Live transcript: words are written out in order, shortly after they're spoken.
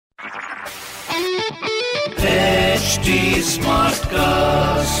HD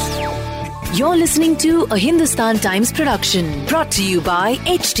Smartcast. You're listening to a Hindustan Times production brought to you by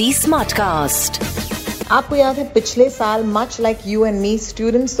HD Smartcast. आपको याद है पिछले साल much like you and me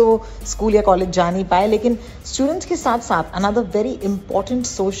students तो school या college जा नहीं पाए, लेकिन स्टूडेंट्स के साथ साथ another very important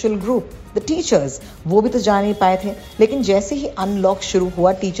social group the teachers, वो भी तो जा नहीं पाए थे। लेकिन जैसे ही अनलॉक शुरू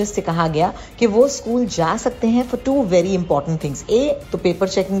हुआ, टीचर्स से कहा गया कि वो स्कूल जा सकते हैं for two very important things. तो पेपर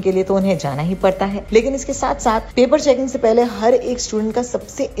चेकिंग के लिए तो उन्हें जाना ही पड़ता है, लेकिन इसके साथ साथ पेपर चेकिंग से पहले हर एक स्टूडेंट का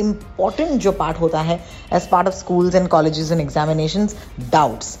सबसे इंपॉर्टेंट जो पार्ट होता है as part of schools and colleges and examinations,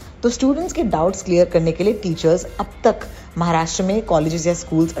 doubts. तो स्टूडेंट्स के डाउट्स क्लियर करने के लिए टीचर्स अब तक महाराष्ट्र में कॉलेजेस या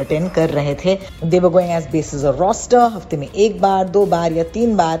स्कूल्स अटेंड कर रहे थे। They were going as basis of roster, हफ्ते में एक बार, 2 बार या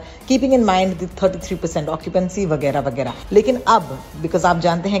 3 बार, keeping in mind the 33% occupancy वगैरह वगैरह। लेकिन अब बिकॉज आप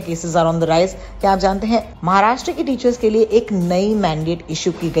जानते हैं cases are on the rise, क्या आप जानते हैं महाराष्ट्र के टीचर्स के लिए एक नई मैंडेट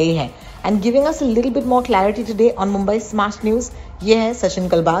इशू की गई है। And giving us a little bit more clarity today on Mumbai smart news, ये है Sachin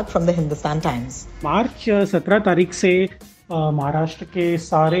Kalbag from the Hindustan times. मार्च 17 तारीख से महाराष्ट्र के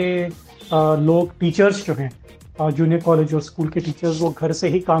सारे लोग टीचर्स जो हैं, जूनियर कॉलेज और स्कूल के टीचर्स, वो घर से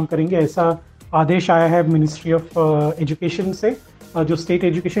ही काम करेंगे। ऐसा आदेश आया है मिनिस्ट्री ऑफ एजुकेशन से। जो स्टेट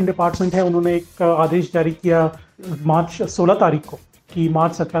एजुकेशन डिपार्टमेंट है, उन्होंने एक आदेश जारी किया मार्च 16 तारीख को कि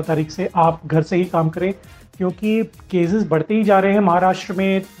मार्च 17 तारीख से आप घर से ही काम करें, क्योंकि केसेस बढ़ते ही जा रहे हैं। महाराष्ट्र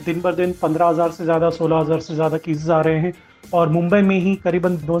में दिन ब दिन 15,000 से ज़्यादा, 16,000 से ज़्यादा केसेस आ रहे हैं और मुंबई में ही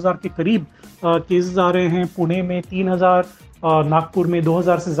करीबन 2,000 के करीब केसेस आ रहे हैं। पुणे में 3,000, नागपुर में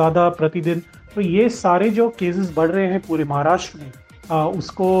 2,000 से ज़्यादा प्रतिदिन। तो ये सारे जो केसेस बढ़ रहे हैं पूरे महाराष्ट्र में,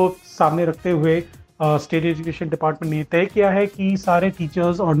 उसको सामने रखते हुए स्टेट एजुकेशन डिपार्टमेंट ने तय किया है कि सारे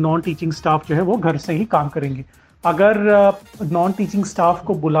टीचर्स और नॉन टीचिंग स्टाफ जो है वो घर से ही काम करेंगे। अगर नॉन टीचिंग स्टाफ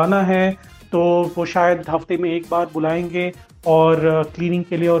को बुलाना है तो वो शायद हफ्ते में एक बार बुलाएंगे, और क्लीनिंग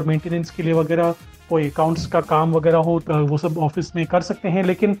के लिए और मेंटेनेंस के लिए वगैरह, कोई अकाउंट्स का काम वगैरह हो तो वो सब ऑफिस में कर सकते हैं,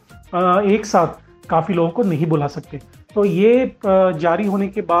 लेकिन एक साथ काफ़ी लोगों को नहीं बुला सकते। तो ये जारी होने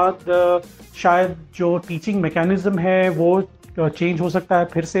के बाद शायद जो टीचिंग मैकेनिज़्म है वो चेंज हो सकता है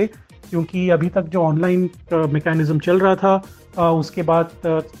फिर से, क्योंकि अभी तक जो ऑनलाइन मैकेनिज़्म चल रहा था, उसके बाद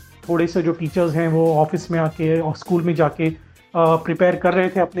थोड़े से जो टीचर्स हैं वो ऑफिस में आके और स्कूल में जाके प्रिपेयर कर रहे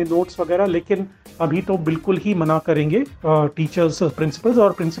थे अपने नोट्स वगैरह, लेकिन अभी तो बिल्कुल ही मना करेंगे टीचर्स, प्रिंसिपल्स।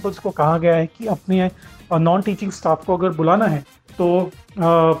 और प्रिंसिपल्स को कहा गया है कि अपने नॉन टीचिंग स्टाफ को अगर बुलाना है तो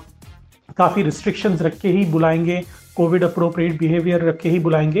काफ़ी रिस्ट्रिक्शंस रख के ही बुलाएंगे, कोविड अप्रोप्रिएट बिहेवियर रख के ही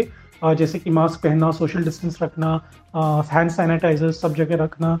बुलाएंगे, जैसे कि मास्क पहनना, सोशल डिस्टेंस रखना, हैंड सैनिटाइजर सब जगह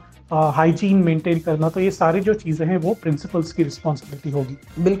रखना, हाइजीन मेंटेन करना। तो ये सारी जो चीज़ें हैं वो प्रिंसिपल्स की रिस्पॉन्सिबिलिटी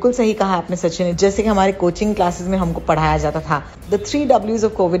होगी। बिल्कुल सही कहा आपने सचिन। जैसे कि हमारे कोचिंग क्लासेस में हमको पढ़ाया जाता था, the 3 W's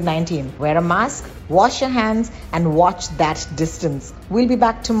of COVID-19, wear a mask, wash your hands and watch that distance. We'll be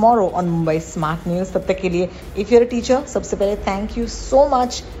back tomorrow on Mumbai Smart News. तब तक के लिए if you're a teacher, सबसे पहले thank you so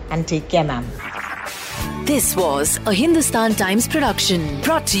much and take care ma'am. This was a Hindustan Times production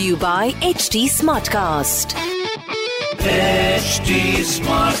brought to you by HD Smartcast. HD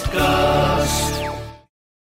Smartcast.